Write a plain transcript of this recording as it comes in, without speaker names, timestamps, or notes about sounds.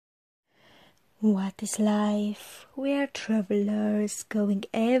What is life? We are travelers going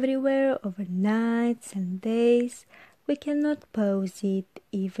everywhere over nights and days. We cannot pause it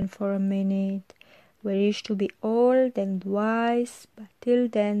even for a minute. We wish to be old and wise, but till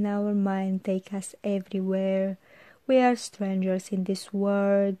then our mind takes us everywhere. We are strangers in this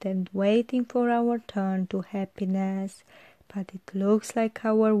world and waiting for our turn to happiness, but it looks like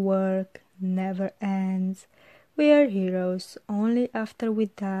our work never ends. We are heroes only after we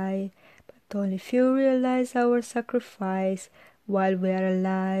die, but only few realize our sacrifice while we are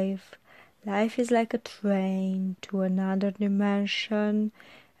alive. Life is like a train to another dimension,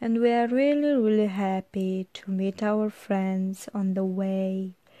 and we are really happy to meet our friends on the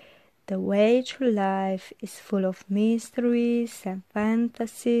way. The way through life is full of mysteries and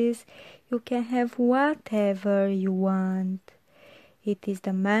fantasies. You can have whatever you want. It is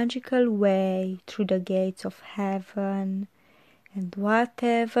the magical way through the gates of heaven, and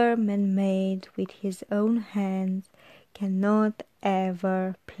whatever man made with his own hands cannot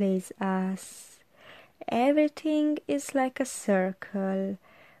ever please us. Everything is like a circle.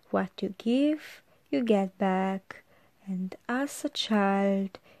 What you give, you get back. And as a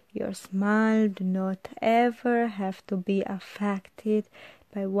child, your smile do not ever have to be affected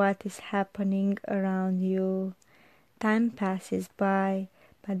by what is happening around you. Time passes by,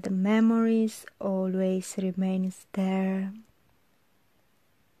 but the memories always remains there.